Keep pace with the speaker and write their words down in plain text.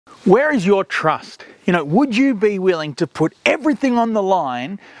Where is your trust? Would you be willing to put everything on the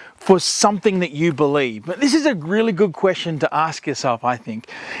line for something that you believe? But this is a really good question to ask yourself, I think.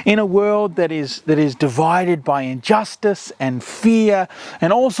 In a world that is divided by injustice and fear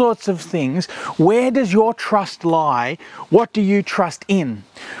and all sorts of things, where does your trust lie? What do you trust in?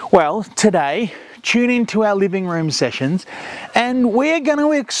 Well, today, tune into our living room sessions and we're going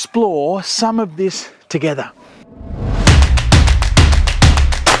to explore some of this together.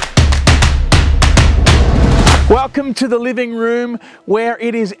 Welcome to the living room, where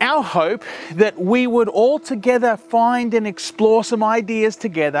it is our hope that we would all together find and explore some ideas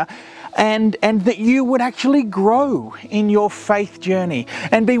together, and that you would actually grow in your faith journey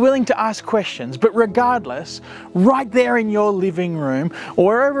and be willing to ask questions. But regardless, right there in your living room or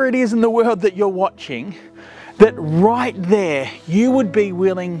wherever it is in the world that you're watching, that right there you would be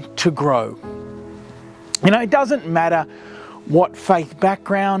willing to grow. It doesn't matter what faith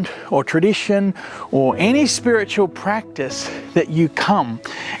background or tradition or any spiritual practice that you come.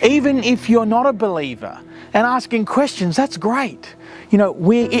 Even if you're not a believer and asking questions, that's great.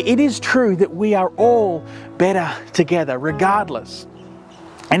 It is true that we are all better together regardless.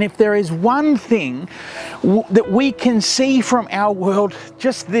 And if there is one thing that we can see from our world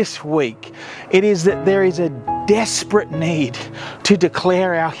just this week, it is that there is a desperate need to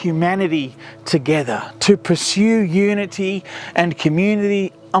declare our humanity together, to pursue unity and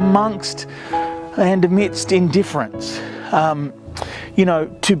community amongst and amidst indifference. To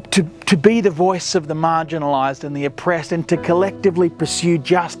be the voice of the marginalized and the oppressed, and to collectively pursue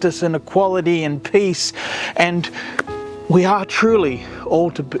justice and equality and peace. And we are truly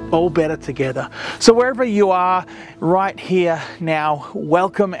all better together. So wherever you are right here now,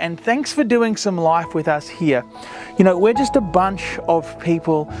 welcome, and thanks for doing some life with us here. We're just a bunch of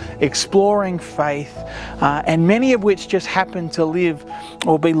people exploring faith, and many of which just happen to live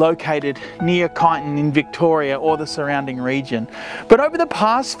or be located near Kyneton in Victoria or the surrounding region. But over the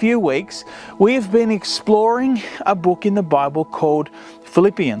past few weeks, we have been exploring a book in the Bible called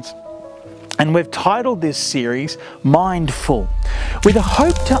Philippians. And we've titled this series Mindful, with a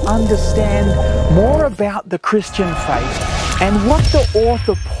hope to understand more about the Christian faith and what the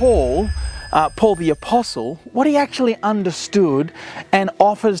author Paul the Apostle, what he actually understood and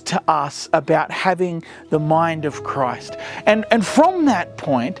offers to us about having the mind of Christ. And from that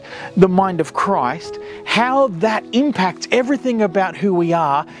point, the mind of Christ, how that impacts everything about who we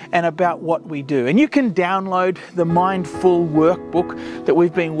are and about what we do. And you can download the Mindful workbook that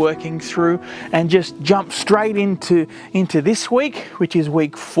we've been working through and just jump straight into this week, which is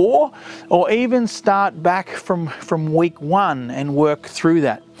week 4, or even start back from week 1 and work through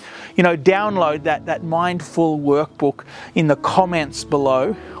that. Download that Mindful workbook in the comments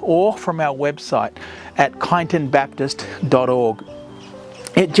below or from our website at kynetonbaptist.org.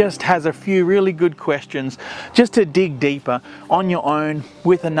 It just has a few really good questions just to dig deeper on your own,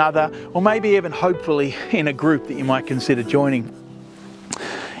 with another, or maybe even hopefully in a group that you might consider joining.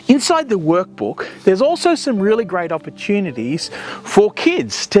 Inside the workbook, there's also some really great opportunities for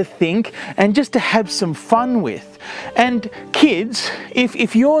kids to think and just to have some fun with. And kids,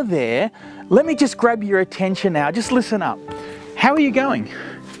 if you're there, let me just grab your attention now. Just listen up. How are you going?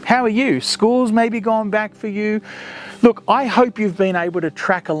 How are you? School's maybe gone back for you. Look, I hope you've been able to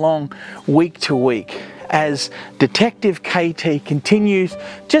track along week to week as Detective KT continues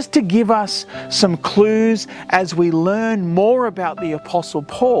just to give us some clues as we learn more about the Apostle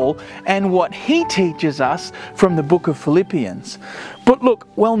Paul and what he teaches us from the book of Philippians. But look,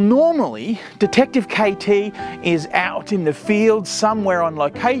 well, normally Detective KT is out in the field somewhere on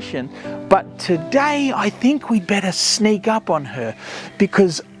location, but today I think we'd better sneak up on her,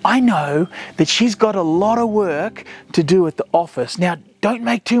 because I know that she's got a lot of work to do at the office. Now, don't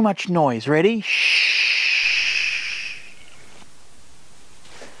make too much noise. Ready? Shh.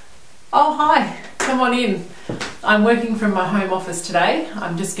 Oh, hi. Come on in. I'm working from my home office today.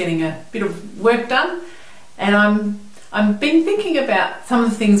 I'm just getting a bit of work done, and I've been thinking about some of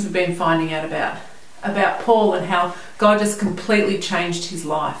the things we've been finding out about Paul, and how God just completely changed his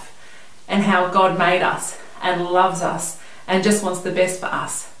life, and how God made us and loves us and just wants the best for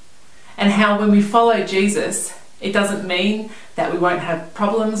us. And how when we follow Jesus, it doesn't mean that we won't have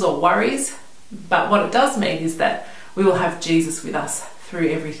problems or worries, but what it does mean is that we will have Jesus with us through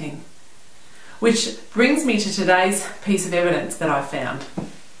everything. Which brings me to today's piece of evidence that I found.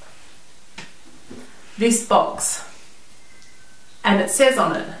 This box. And it says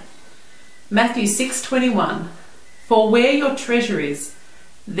on it, Matthew 6:21, "For where your treasure is,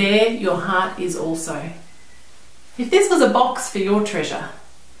 there your heart is also." If this was a box for your treasure,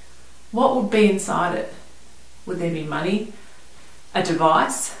 what would be inside it? Would there be money, a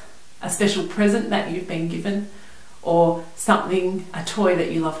device, a special present that you've been given, or something, a toy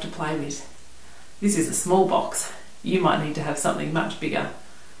that you love to play with. This is a small box. You might need to have something much bigger.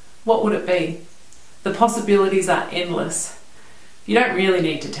 What would it be? The possibilities are endless. You don't really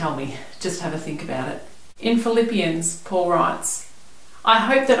need to tell me, just have a think about it. In Philippians, Paul writes, "I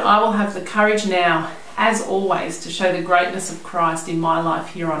hope that I will have the courage now, as always, to show the greatness of Christ in my life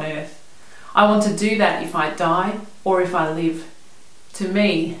here on earth. I want to do that if I die or if I live. To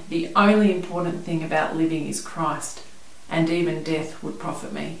me, the only important thing about living is Christ, and even death would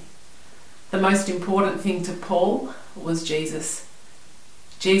profit me." The most important thing to Paul was Jesus.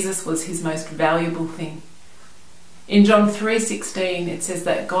 Jesus was his most valuable thing. In John 3:16, it says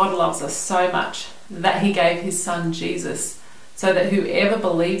that God loves us so much that he gave his son Jesus, so that whoever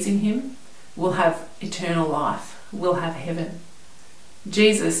believes in him will have eternal life, will have heaven.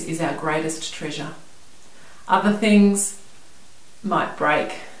 Jesus is our greatest treasure. Other things might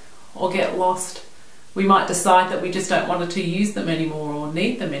break or get lost. We might decide that we just don't want to use them anymore or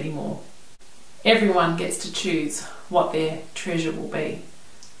need them anymore. Everyone gets to choose what their treasure will be,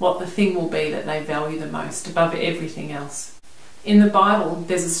 what the thing will be that they value the most above everything else. In the Bible,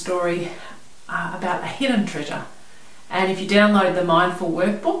 there's a story about a hidden treasure. And if you download the Mindful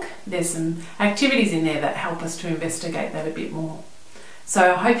workbook, there's some activities in there that help us to investigate that a bit more.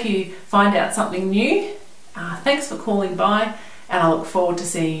 So I hope you find out something new. Thanks for calling by, and I look forward to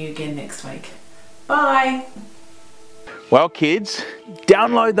seeing you again next week. Bye. Well, kids,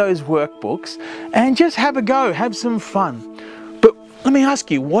 download those workbooks and just have a go, have some fun. But let me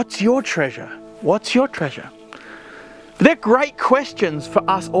ask you, what's your treasure? What's your treasure? They're great questions for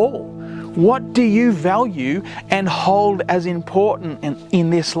us all. What do you value and hold as important in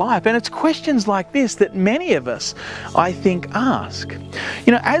this life? And it's questions like this that many of us, I think, ask.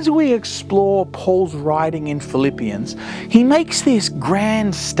 You know, as we explore Paul's writing in Philippians, he makes this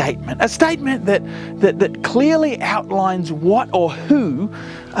grand statement, a statement that clearly outlines what or who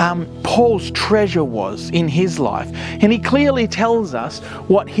Paul's treasure was in his life. And he clearly tells us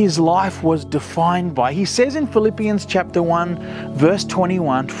what his life was defined by. He says in Philippians chapter 1, verse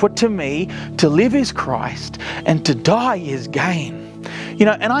 21, "For to me, to live is Christ, and to die is gain." You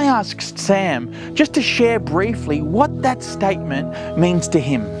know, and I asked Sam just to share briefly what that statement means to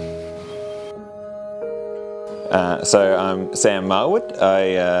him. So I'm Sam Marwood.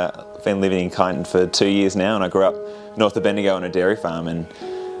 I've been living in Kyneton for 2 years now, and I grew up north of Bendigo on a dairy farm, and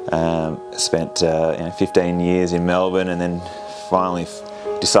spent 15 years in Melbourne, and then finally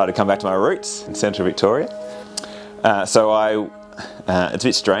decided to come back to my roots in central Victoria. It's a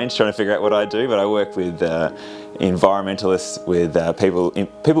bit strange trying to figure out what I do, but I work with environmentalists, with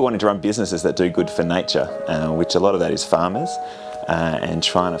people wanting to run businesses that do good for nature, which a lot of that is farmers, and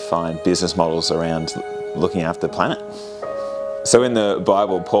trying to find business models around looking after the planet. So in the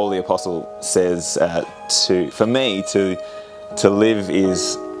Bible, Paul the Apostle says, for me, to live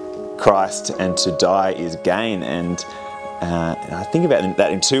is Christ and to die is gain. And I think about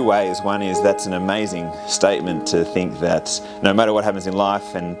that in two ways. One is that's an amazing statement to think that no matter what happens in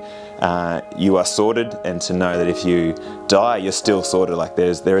life, and you are sorted, and to know that if you die, you're still sorted. Like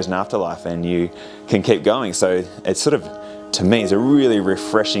there is an afterlife, and you can keep going. So it's sort of, to me, it's a really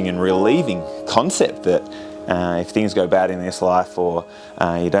refreshing and relieving concept that if things go bad in this life, or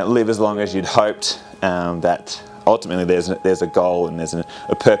you don't live as long as you'd hoped, that ultimately there's a goal and there's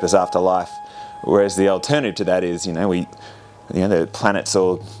a purpose after life. Whereas the alternative to that is, the planets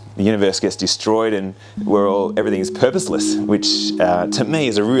or the universe gets destroyed and everything is purposeless, which to me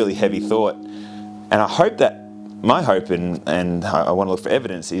is a really heavy thought. And I hope that, my hope, and I want to look for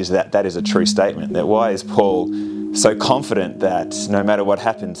evidence, is that that is a true statement. That why is Paul so confident that no matter what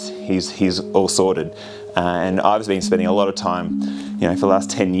happens, he's all sorted? And I've been spending a lot of time, for the last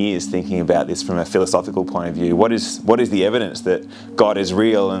 10 years thinking about this from a philosophical point of view. What is the evidence that God is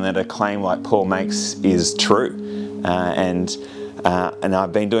real and that a claim like Paul makes is true? And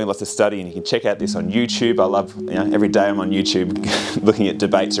I've been doing lots of study, and you can check out this on YouTube. I love, every day I'm on YouTube looking at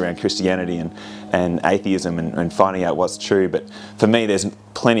debates around Christianity and atheism and finding out what's true. But for me, there's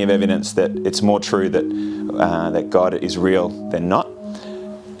plenty of evidence that it's more true that God is real than not.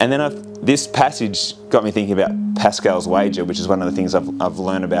 And then this passage got me thinking about Pascal's wager, which is one of the things I've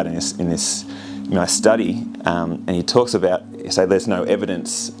learned about in this study. And he talks about, there's no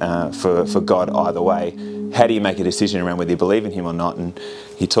evidence for God either way. How do you make a decision around whether you believe in him or not? And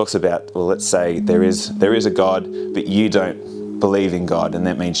he talks about, well, let's say there is a God, but you don't believe in God, and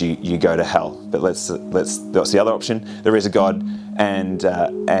that means you go to hell. But what's the other option? There is a God,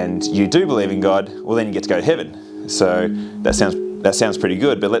 and you do believe in God. Well, then you get to go to heaven. So that sounds pretty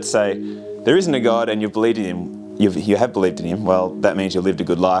good. But let's say there isn't a God, and you've believed in him. You have believed in him. Well, that means you've lived a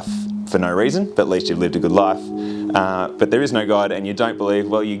good life, for no reason, but at least you've lived a good life. But there is no God and you don't believe,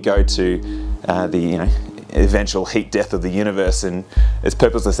 well, you go to the eventual heat death of the universe and it's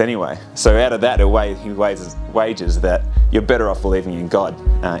purposeless anyway. So out of that, he wages that you're better off believing in God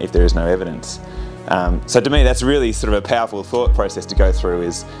if there is no evidence. So to me, that's really sort of a powerful thought process to go through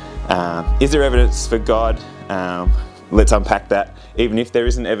is there evidence for God? Let's unpack that. Even if there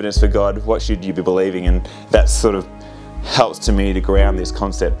isn't evidence for God, what should you be believing? And that sort of helps to me to ground this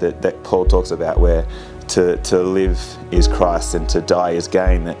concept that Paul talks about, where to live is Christ and to die is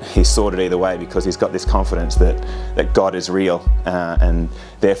gain, that he's sorted either way because he's got this confidence that God is real and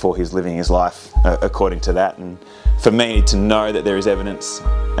therefore he's living his life according to that. And for me to know that there is evidence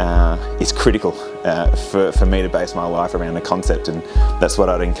is critical for me to base my life around the concept, and that's what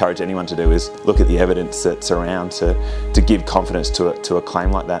I'd encourage anyone to do, is look at the evidence that's around to give confidence to a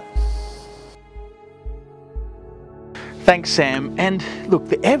claim like that. Thanks, Sam. And look,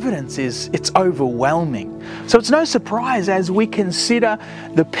 the evidence it's overwhelming. So it's no surprise as we consider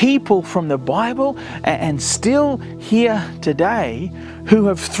the people from the Bible and still here today who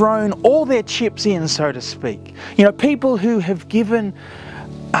have thrown all their chips in, so to speak. You know, people who have given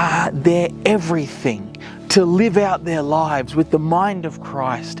their everything to live out their lives with the mind of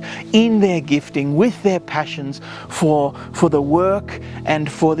Christ in their gifting, with their passions for the work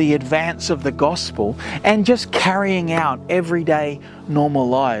and for the advance of the gospel, and just carrying out everyday normal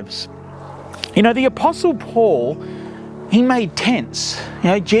lives. You know, the Apostle Paul, he made tents. You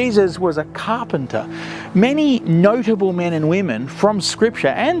know, Jesus was a carpenter. Many notable men and women from Scripture,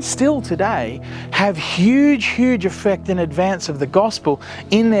 and still today, have huge effect in advance of the gospel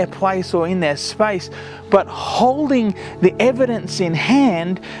in their place or in their space. But holding the evidence in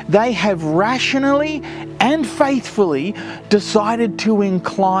hand, they have rationally and faithfully decided to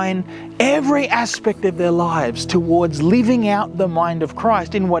incline every aspect of their lives towards living out the mind of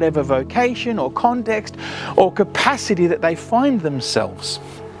Christ in whatever vocation or context or capacity that they find themselves.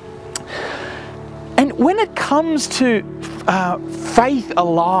 And when it comes to faith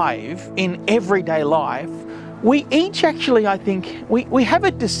alive in everyday life, we each actually, I think, we have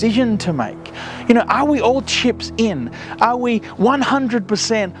a decision to make. You know, are we all chips in? Are we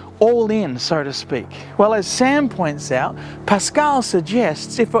 100% all in, so to speak? Well, as Sam points out, Pascal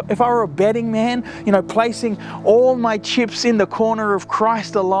suggests if I were a betting man, you know, placing all my chips in the corner of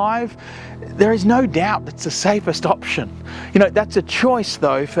Christ alive, there is no doubt that's the safest option. You know, that's a choice,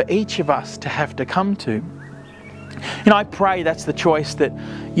 though, for each of us to have to come to. You know, I pray that's the choice that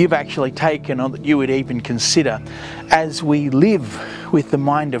you've actually taken, or that you would even consider. As we live with the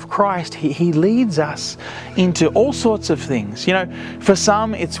mind of Christ, He leads us into all sorts of things. You know, for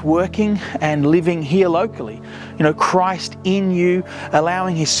some it's working and living here locally. You know, Christ in you,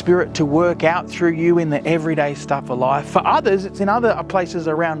 allowing His Spirit to work out through you in the everyday stuff of life. For others, it's in other places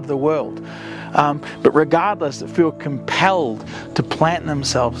around the world. But regardless, they feel compelled to plant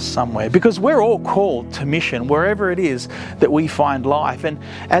themselves somewhere, because we're all called to mission wherever it is that we find life. And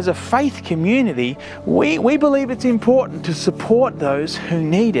as a faith community, we believe it's important to support those who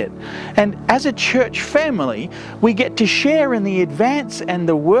need it. And as a church family, we get to share in the advance and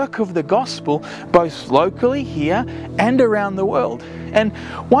the work of the gospel, both locally here and around the world. And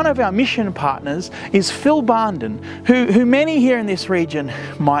one of our mission partners is Phil Barnden, who many here in this region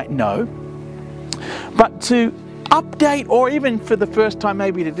might know. But to update, or even for the first time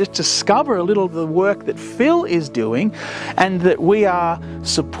maybe to just discover a little of the work that Phil is doing and that we are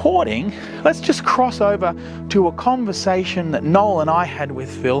supporting, let's just cross over to a conversation that Noel and I had with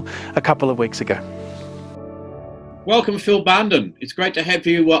Phil a couple of weeks ago. Welcome, Phil Barnden. It's great to have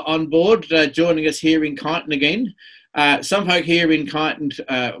you on board, joining us here in Kyneton again. Some folk here in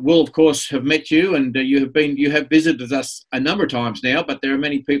Kyneton will, of course, have met you, and you have visited us a number of times now. But there are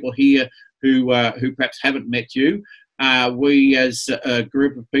many people here who perhaps haven't met you. We, as a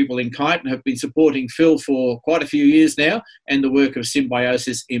group of people in Kyneton, have been supporting Phil for quite a few years now, and the work of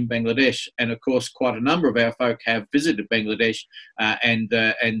Symbiosis in Bangladesh. And of course, quite a number of our folk have visited Bangladesh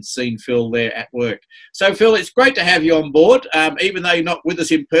and seen Phil there at work. So, Phil, it's great to have you on board, even though you're not with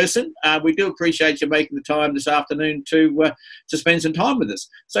us in person. We do appreciate you making the time this afternoon to spend some time with us.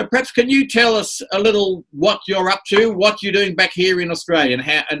 So, perhaps can you tell us a little what you're up to, what you're doing back here in Australia,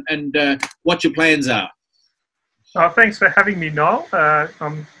 and what your plans are? Thanks for having me, Noel.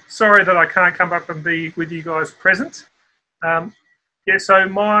 I'm sorry that I can't come up and be with you guys present. I've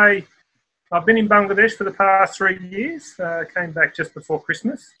been in Bangladesh for the past 3 years, came back just before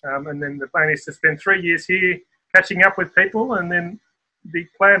Christmas, and then the plan is to spend 3 years here catching up with people, and then the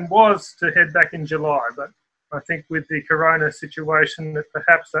plan was to head back in July, but I think with the corona situation that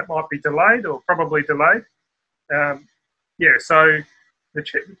perhaps that might be delayed, or probably delayed. So the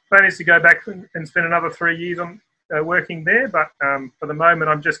plan is to go back and spend another 3 years on working there, but for the moment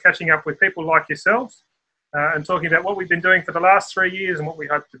I'm just catching up with people like yourselves and talking about what we've been doing for the last 3 years and what we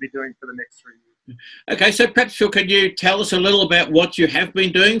hope to be doing for the next 3 years. Okay, so perhaps, Phil, can you tell us a little about what you have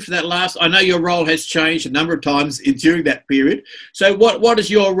been doing for that last... I know your role has changed a number of times during that period. So what has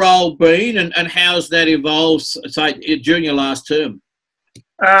your role been, and how's that evolved, say, during your last term?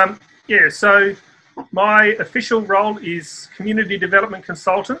 Yeah, so my official role is Community Development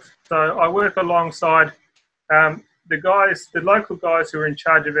Consultant. So I work alongside the local guys who are in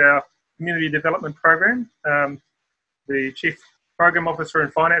charge of our Community Development Program, the Chief Program Officer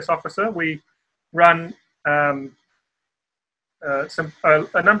and Finance Officer. We run a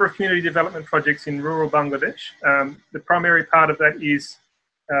number of community development projects in rural Bangladesh. The primary part of that is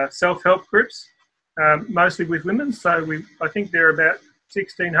self-help groups, mostly with women. So I think there are about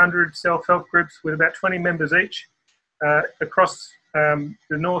 1,600 self-help groups with about 20 members each across the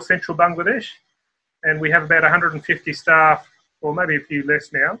north central Bangladesh. And we have about 150 staff, or maybe a few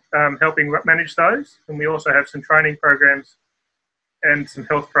less now, helping manage those. And we also have some training programs and some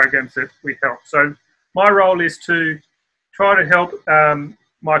health programs that we help. So my role is to try to help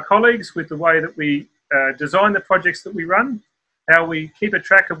my colleagues with the way that we design the projects that we run, how we keep a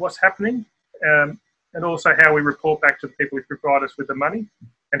track of what's happening, and also how we report back to the people who provide us with the money,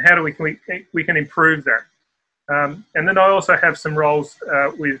 and how do we can improve that. And then I also have some roles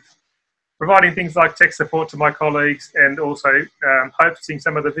with providing things like tech support to my colleagues, and also hosting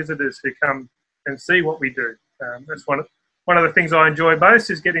some of the visitors who come and see what we do. That's one of the things I enjoy most,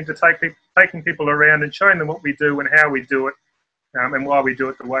 is getting to taking people around and showing them what we do and how we do it, and why we do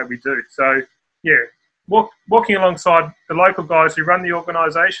it the way we do. So yeah, walking alongside the local guys who run the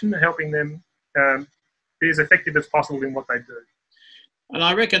organisation, helping them be as effective as possible in what they do. And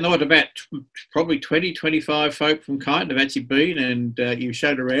I reckon there were about probably 20, 25 folk from Kyneton have actually been, and you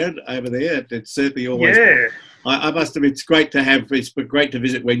showed around over there. It's certainly always... Yeah. I must admit, it's great to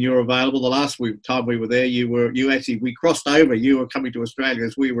visit when you're available. The last time we were there, we crossed over. You were coming to Australia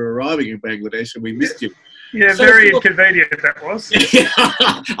as we were arriving in Bangladesh, and we missed you. Yeah, so very inconvenient that was.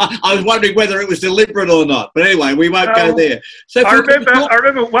 I was wondering whether it was deliberate or not, but anyway, we won't go there. So I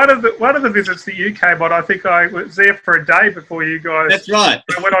remember one of the visits that you came on. I think I was there for a day before you guys. That's right.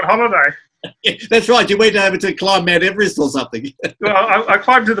 Went on holiday. That's right. You went over to climb Mount Everest or something. Well, I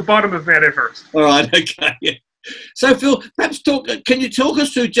climbed to the bottom of Mount Everest. All right. Okay. So, Phil, perhaps can you talk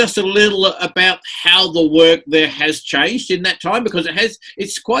us through just a little about how the work there has changed in that time? Because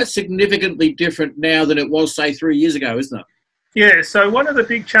it's quite significantly different now than it was, say, 3 years ago, isn't it? Yeah, so one of the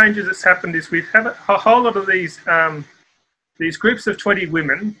big changes that's happened is we've had a whole lot of these groups of 20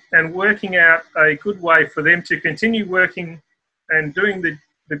 women, and working out a good way for them to continue working and doing the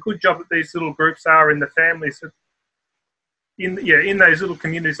good job that these little groups are in the families, in those little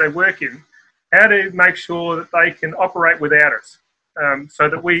communities they work in. How to make sure that they can operate without us, so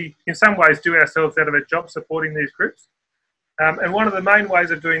that we, in some ways, do ourselves out of a job supporting these groups. And one of the main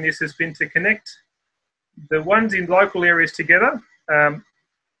ways of doing this has been to connect the ones in local areas together,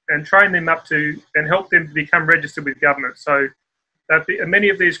 and train them up to, and help them to become registered with government. So many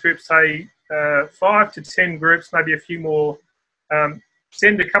of these groups, say 5 to 10 groups, maybe a few more,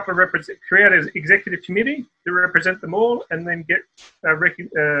 send a couple of create an executive committee to represent them all, and then get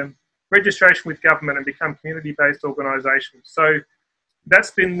registration with government and become community-based organisations. So that's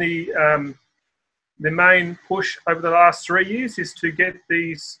been the main push over the last 3 years, is to get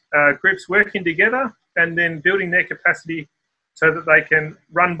these groups working together and then building their capacity so that they can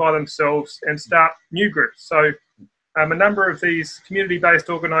run by themselves and start new groups. So a number of these community-based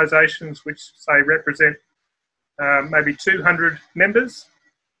organisations, which say represent maybe 200 members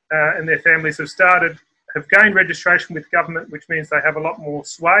and their families, have gained registration with government, which means they have a lot more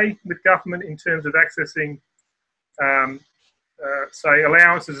sway with government in terms of accessing, say,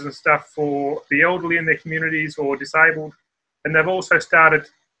 allowances and stuff for the elderly in their communities or disabled. And they've also started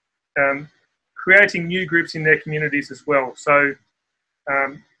creating new groups in their communities as well. So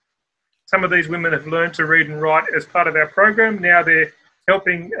some of these women have learned to read and write as part of our program. Now they're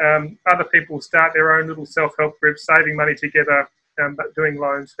helping other people start their own little self-help groups, saving money together, but doing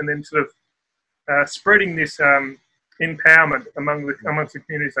loans, and then sort of spreading this empowerment amongst the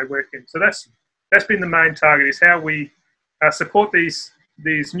communities they work in. So that's been the main target, is how we support these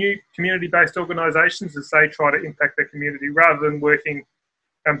new community-based organisations as they try to impact their community, rather than working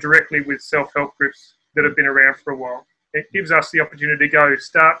directly with self-help groups that have been around for a while. It gives us the opportunity to go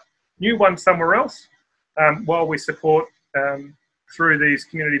start new ones somewhere else, while we support through these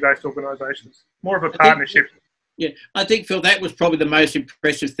community-based organisations. More of a partnership. Yeah, I think, Phil, that was probably the most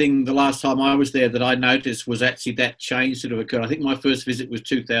impressive thing the last time I was there that I noticed was actually that change that have occurred. I think my first visit was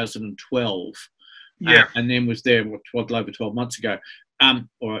 2012, Yeah. and then was there, over 12 months ago,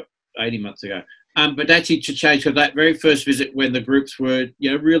 or 18 months ago. But actually to change for that very first visit when the groups were,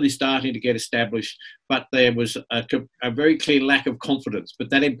 really starting to get established, but there was a very clear lack of confidence. But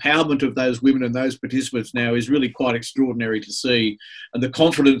that empowerment of those women and those participants now is really quite extraordinary to see. And the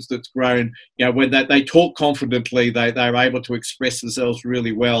confidence that's grown, when they talk confidently, they're able to express themselves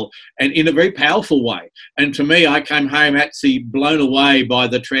really well and in a very powerful way. And to me, I came home actually blown away by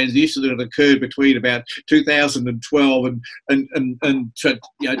the transition that had occurred between about 2012 and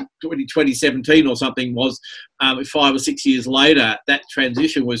 2017 or something was 5 or 6 years later. That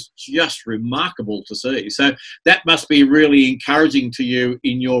transition was just remarkable to see. So that must be really encouraging to you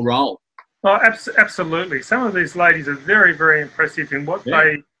in your role. Oh, absolutely. Some of these ladies are very, very impressive in what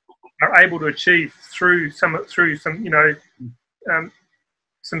they are able to achieve through some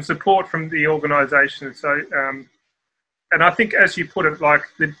some support from the organisation. So, and I think, as you put it, like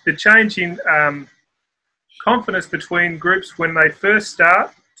the change in confidence between groups when they first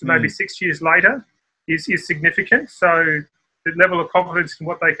start to maybe 6 years later is significant. So the level of confidence in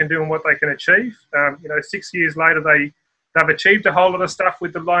what they can do and what they can achieve. 6 years later, they've achieved a whole lot of stuff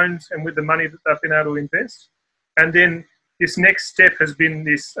with the loans and with the money that they've been able to invest. And then this next step has been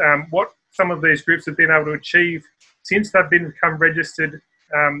this, what some of these groups have been able to achieve since they've become registered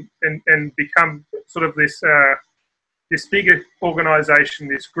and become sort of this bigger organisation,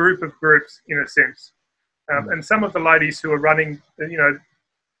 this group of groups in a sense. And some of the ladies who are running,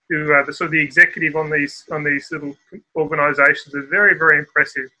 who are the sort of the executive on these little organisations are very, very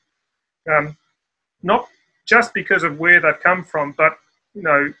impressive. Not just because of where they've come from, but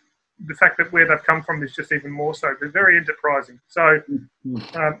the fact that where they've come from is just even more so. They're very enterprising. So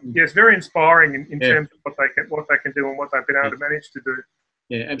it's very inspiring in terms of what they can do and what they've been able to manage to do.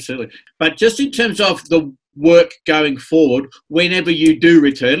 Yeah, absolutely. But just in terms of the work going forward, whenever you do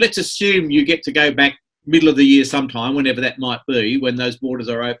return, let's assume you get to go back middle of the year sometime, whenever that might be, when those borders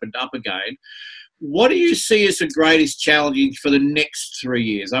are opened up again. What do you see as the greatest challenge for the next 3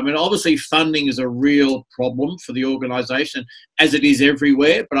 years? I mean, obviously funding is a real problem for the organisation, as it is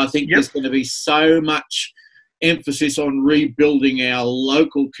everywhere, but I think there's going to be so much emphasis on rebuilding our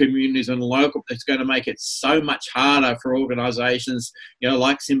local communities and it's going to make it so much harder for organisations,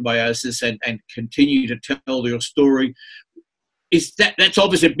 like Symbiosis and continue to tell your story. That's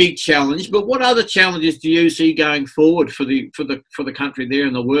obviously a big challenge, but what other challenges do you see going forward for the country there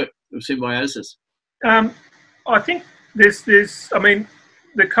and the work of Symbiosis? I think there's the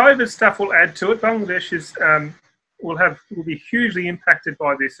COVID stuff will add to it. Bangladesh will be hugely impacted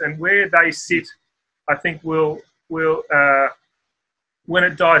by this, and where they sit, I think will when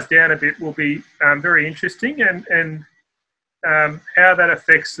it dies down a bit will be very interesting, and how that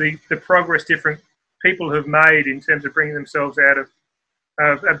affects the progress different people have made in terms of bringing themselves out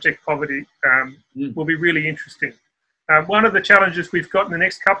of abject poverty will be really interesting. One of the challenges we've got in the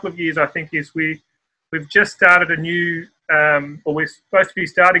next couple of years, I think, is we've just started a new, or we're supposed to be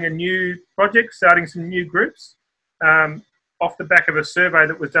starting a new project, starting some new groups off the back of a survey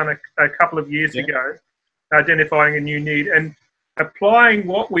that was done a couple of years ago, identifying a new need and applying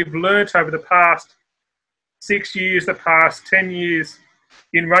what we've learnt over the past 6 years, the past 10 years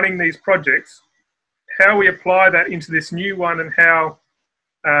in running these projects, how we apply that into this new one and how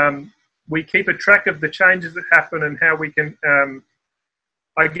we keep a track of the changes that happen and how we can,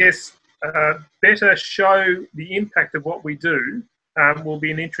 better show the impact of what we do will be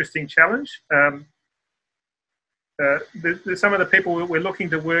an interesting challenge. Some of the people that we're looking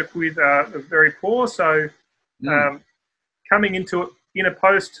to work with are very poor, so coming in a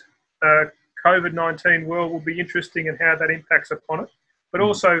post COVID-19 world will be interesting and how that impacts upon it. But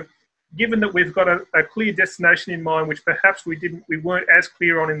also, given that we've got a clear destination in mind, which perhaps we weren't as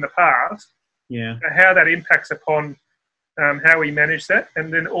clear on in the past, how that impacts upon how we manage that,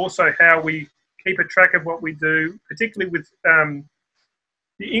 and then also how we keep a track of what we do, particularly with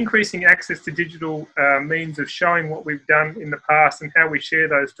the increasing access to digital means of showing what we've done in the past and how we share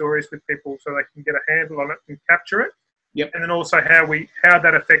those stories with people so they can get a handle on it and capture it. And then also how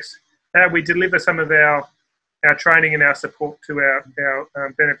that affects how we deliver some of our training and our support to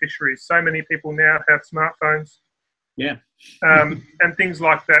our beneficiaries. So many people now have smartphones, and things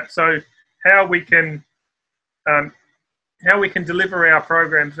like that. So how we can deliver our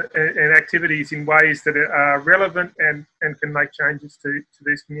programs and activities in ways that are relevant and can make changes to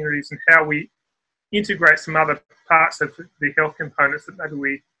these communities, and how we integrate some other parts of the health components that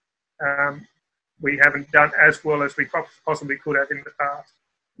maybe we haven't done as well as we possibly could have in the past.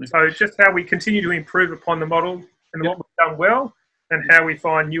 So just how we continue to improve upon the model and what we've done well, and how we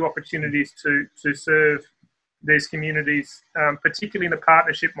find new opportunities to serve these communities, particularly in the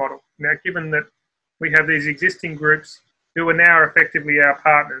partnership model. Now, given that we have these existing groups who are now effectively our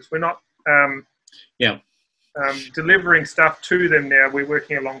partners, we're not delivering stuff to them now, we're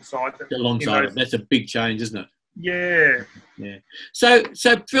working alongside them. Alongside them. That's a big change, isn't it? Yeah. So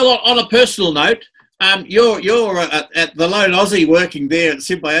Phil, on a personal note, you're at the Lone Aussie working there at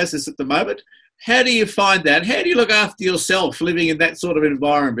Symbiosis at the moment. How do you find that? How do you look after yourself living in that sort of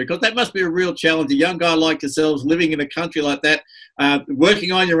environment? Because that must be a real challenge. A young guy like yourselves living in a country like that,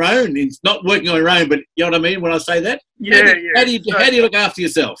 working on your own. It's not working on your own, but you know what I mean when I say that? How do you look after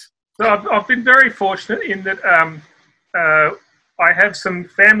yourself? So I've been very fortunate in that I have some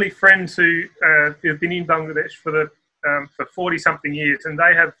family friends who have been in Bangladesh for 40-something years, and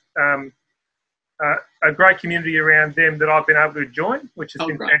they have a great community around them that I've been able to join, which has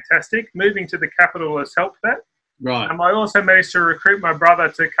been fantastic. Moving to the capital has helped that. Right. I also managed to recruit my brother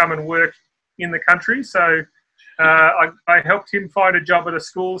to come and work in the country. So I helped him find a job at a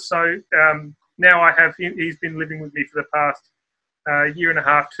school. So now I have him. He's been living with me for the past year and a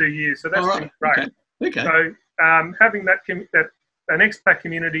half, 2 years. So that's been great. Okay. So having an expat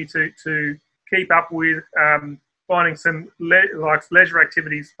community to keep up with, finding some leisure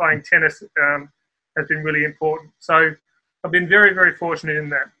activities, playing tennis, has been really important. So I've been very, very fortunate in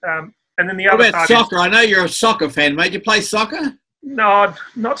that. And then the other part is soccer. I know you're a soccer fan, mate. You play soccer? No,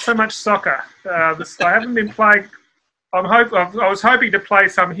 not so much soccer. I haven't been playing. I was hoping to play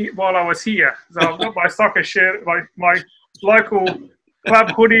some while I was here. So I've got my soccer shirt, my local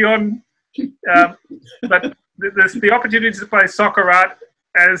club hoodie on. But the opportunity to play soccer aren't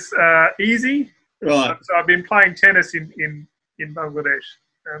as easy. Right. So I've been playing tennis in Bangladesh.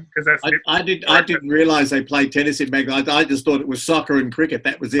 Because that's I didn't realise they played tennis in Bangladesh. I just thought it was soccer and cricket.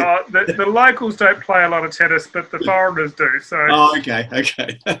 That was it. The locals don't play a lot of tennis, but the foreigners do. So. Oh, okay.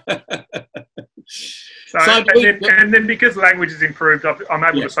 And then because language has improved, I'm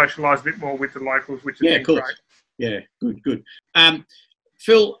able to socialise a bit more with the locals, which has been great. Yeah, good.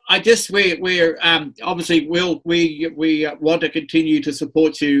 Phil, we're obviously we want to continue to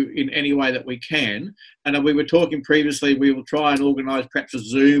support you in any way that we can, and we were talking previously. We will try and organise perhaps a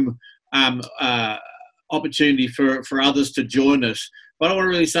Zoom opportunity for others to join us. But I want to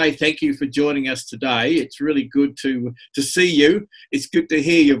really say thank you for joining us today. It's really good to see you. It's good to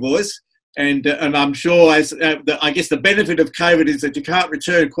hear your voice. And I'm sure, I guess the benefit of COVID is that you can't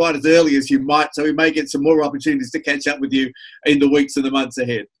return quite as early as you might, so we may get some more opportunities to catch up with you in the weeks and the months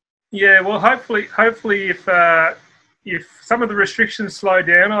ahead. Yeah, well, hopefully, if some of the restrictions slow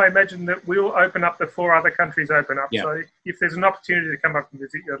down, I imagine that we'll open up before other countries open up. Yeah. So if there's an opportunity to come up and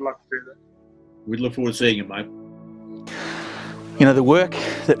visit, I'd love to do that. We'd look forward to seeing you, mate. You know, the work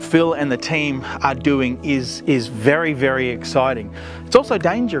that Phil and the team are doing is very, very exciting. It's also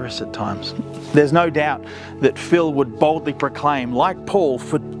dangerous at times. There's no doubt that Phil would boldly proclaim, like Paul,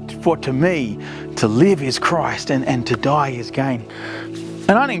 for to me, to live is Christ and to die is gain.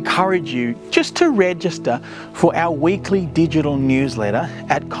 And I'd encourage you just to register for our weekly digital newsletter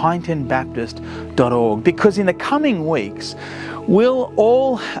at kynetonbaptist.org, because in the coming weeks, we'll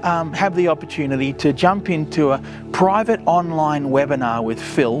all have the opportunity to jump into a private online webinar with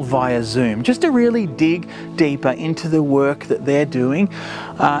Phil via Zoom, just to really dig deeper into the work that they're doing,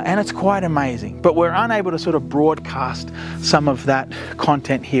 and it's quite amazing. But we're unable to sort of broadcast some of that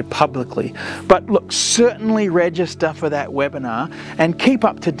content here publicly. But look, certainly register for that webinar and keep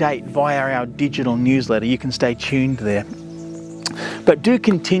up to date via our digital newsletter. You can stay tuned there. But do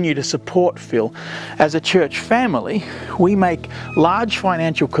continue to support Phil. As a church family, we make large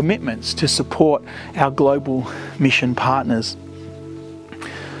financial commitments to support our global mission partners.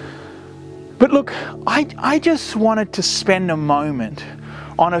 But look, I just wanted to spend a moment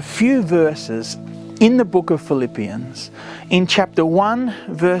on a few verses in the book of Philippians, in chapter 1,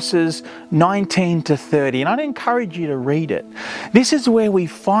 verses 19 to 30. And I'd encourage you to read it. This is where we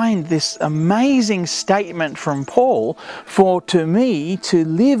find this amazing statement from Paul, for to me to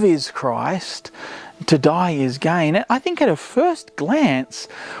live is Christ, to die is gain. I think at a first glance,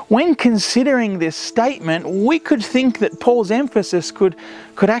 when considering this statement, we could think that Paul's emphasis could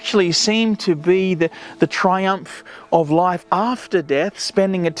actually seem to be the triumph of life after death,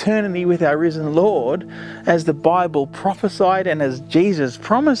 spending eternity with our risen Lord, as the Bible prophesied and as Jesus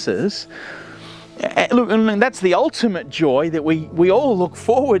promises. Look, and that's the ultimate joy that we all look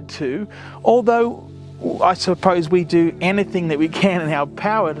forward to, although I suppose we do anything that we can in our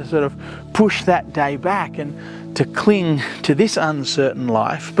power to sort of push that day back and to cling to this uncertain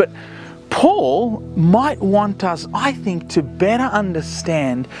life. But Paul might want us, I think, to better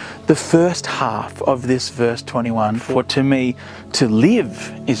understand the first half of this verse 21. For to me, to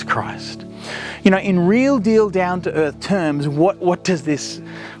live is Christ. You know, in real deal, down to earth terms, what does this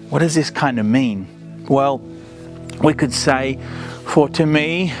kind of mean? Well, we could say, for to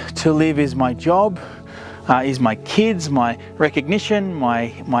me, to live is my job, is my kids, my recognition,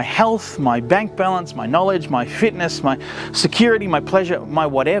 my health, my bank balance, my knowledge, my fitness, my security, my pleasure, my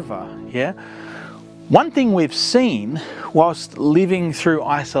whatever. Yeah. One thing we've seen whilst living through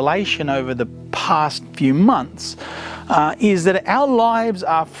isolation over the past few months is that our lives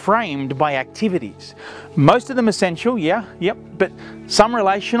are framed by activities. Most of them essential, but some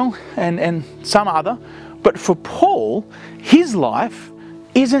relational and some other. But for Paul, his life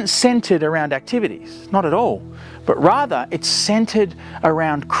isn't centered around activities, not at all, but rather it's centered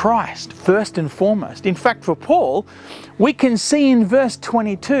around Christ first and foremost. In fact, for Paul, we can see in verse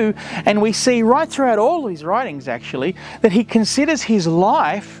 22, and we see right throughout all his writings actually, that he considers his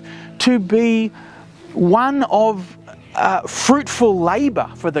life to be one of fruitful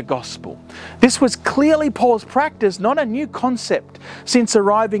labour for the gospel. This was clearly Paul's practice, not a new concept since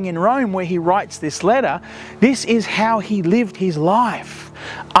arriving in Rome where he writes this letter. This is how he lived his life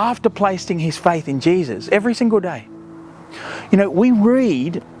after placing his faith in Jesus every single day. You know, we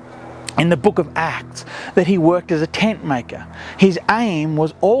read in the book of Acts that he worked as a tent maker. His aim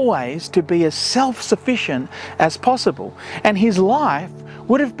was always to be as self-sufficient as possible, and his life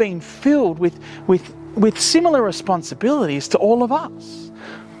would have been filled with similar responsibilities to all of us,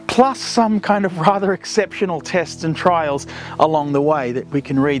 plus some kind of rather exceptional tests and trials along the way that we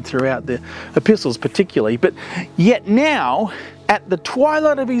can read throughout the epistles particularly. But yet now, at the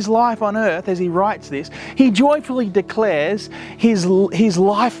twilight of his life on earth, as he writes this, he joyfully declares his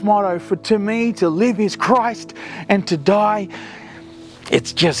life motto, for to me to live is Christ and to die,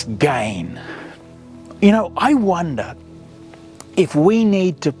 it's just gain. You know, I wonder if we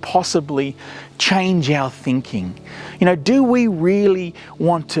need to possibly change our thinking. You know, do we really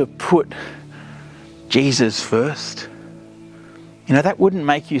want to put Jesus first? You know, that wouldn't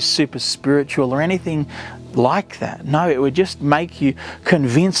make you super spiritual or anything like that. No, it would just make you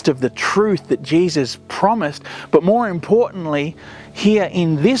convinced of the truth that Jesus promised. But more importantly, here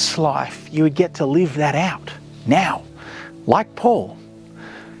in this life, you would get to live that out now, like Paul.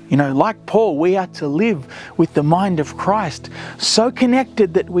 You know, like Paul, we are to live with the mind of Christ, so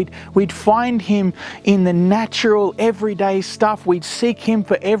connected that we'd find him in the natural, everyday stuff. We'd seek him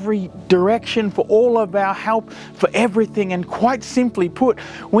for every direction, for all of our help, for everything. And quite simply put,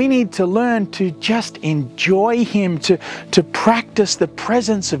 we need to learn to just enjoy him, to practice the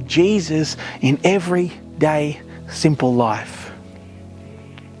presence of Jesus in everyday, simple life.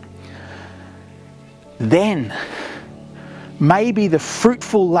 Then, maybe the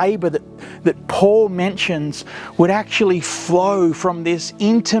fruitful labour that Paul mentions would actually flow from this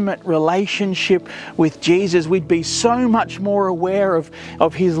intimate relationship with Jesus. We'd be so much more aware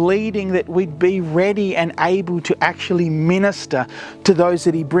of his leading that we'd be ready and able to actually minister to those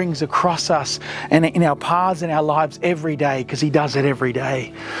that he brings across us and in our paths and our lives every day, because he does it every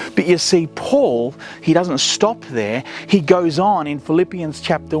day. But you see, Paul, he doesn't stop there. He goes on in Philippians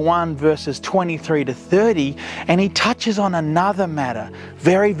chapter 1 verses 23 to 30, and he touches on another matter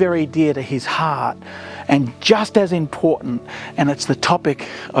very, very dear to his heart and just as important, and it's the topic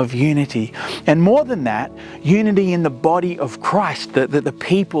of unity. And more than that, unity in the body of Christ, the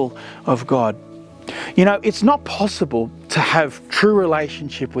people of God. You know, it's not possible to have true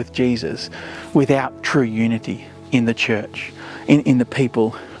relationship with Jesus without true unity in the church, in the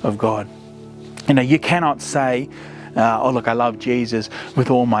people of God. You know, you cannot say, oh look, I love Jesus with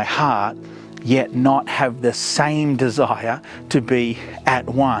all my heart, yet not have the same desire to be at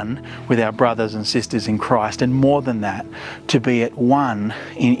one with our brothers and sisters in Christ, and more than that, to be at one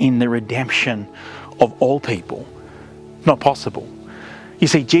in the redemption of all people. Not possible. You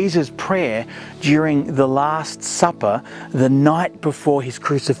see, Jesus' prayer during the Last Supper, the night before his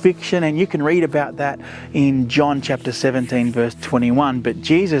crucifixion, and you can read about that in John chapter 17 verse 21, but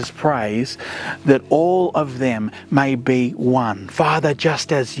Jesus prays that all of them may be one. Father,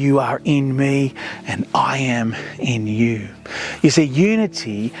 just as you are in me and I am in you. You see,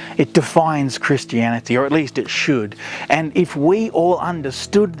 unity, it defines Christianity, or at least it should. And if we all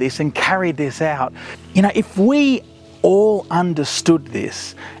understood this and carried this out, you know, if we all understood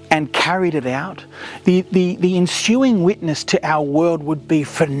this and carried it out, the ensuing witness to our world would be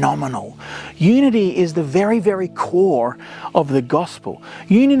phenomenal. Unity is the very, very core of the gospel.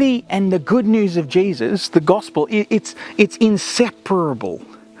 Unity and the good news of Jesus, the gospel, it's inseparable.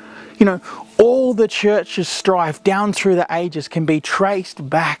 You know, All the church's strife down through the ages can be traced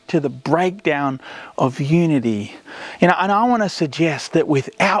back to the breakdown of unity. And I want to suggest that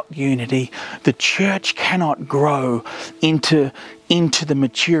without unity, the church cannot grow into the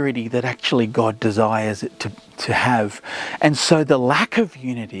maturity that actually God desires it to have. And so the lack of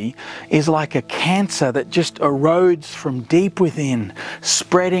unity is like a cancer that just erodes from deep within,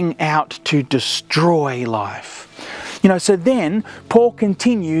 spreading out to destroy life. So then Paul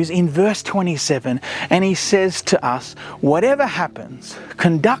continues in verse 27 and he says to us, whatever happens,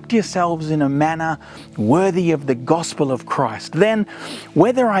 conduct yourselves in a manner worthy of the gospel of Christ. Then,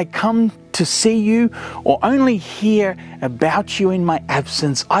 whether I come to see you or only hear about you in my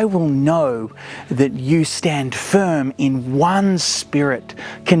absence, I will know that you stand firm in one spirit,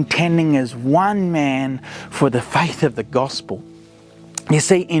 contending as one man for the faith of the gospel. You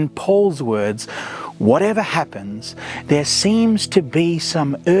see, in Paul's words, whatever happens, there seems to be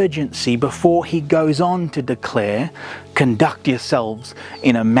some urgency before he goes on to declare, conduct yourselves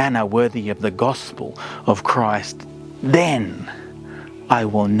in a manner worthy of the gospel of Christ. Then I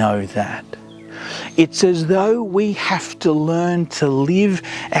will know that. It's as though we have to learn to live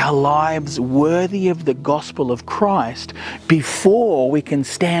our lives worthy of the gospel of Christ before we can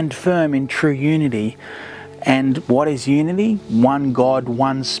stand firm in true unity. And what is unity? One God,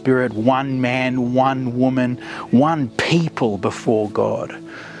 one Spirit, one man, one woman, one people before God.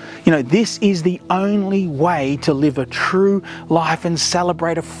 This is the only way to live a true life and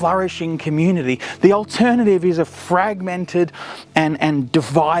celebrate a flourishing community. The alternative is a fragmented and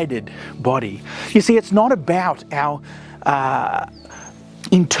divided body. You see, it's not about our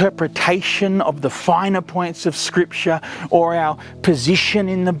interpretation of the finer points of Scripture or our position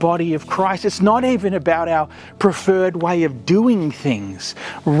in the body of Christ. It's not even about our preferred way of doing things.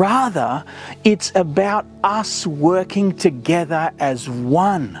 Rather, it's about us working together as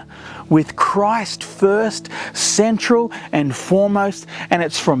one, with Christ first, central and foremost. And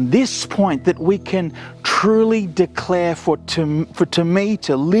it's from this point that we can truly declare, for to me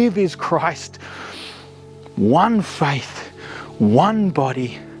to live is Christ, one faith, one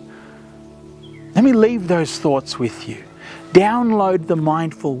body. Let me leave those thoughts with you. Download the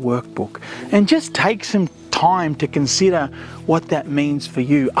Mindful Workbook and just take some time to consider what that means for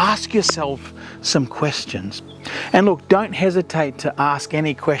you. Ask yourself some questions. And look, don't hesitate to ask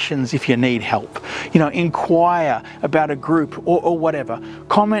any questions if you need help. Inquire about a group or whatever.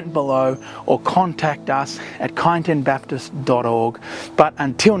 Comment below or contact us at kynetonbaptist.org. But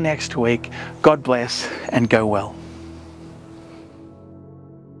until next week, God bless and go well.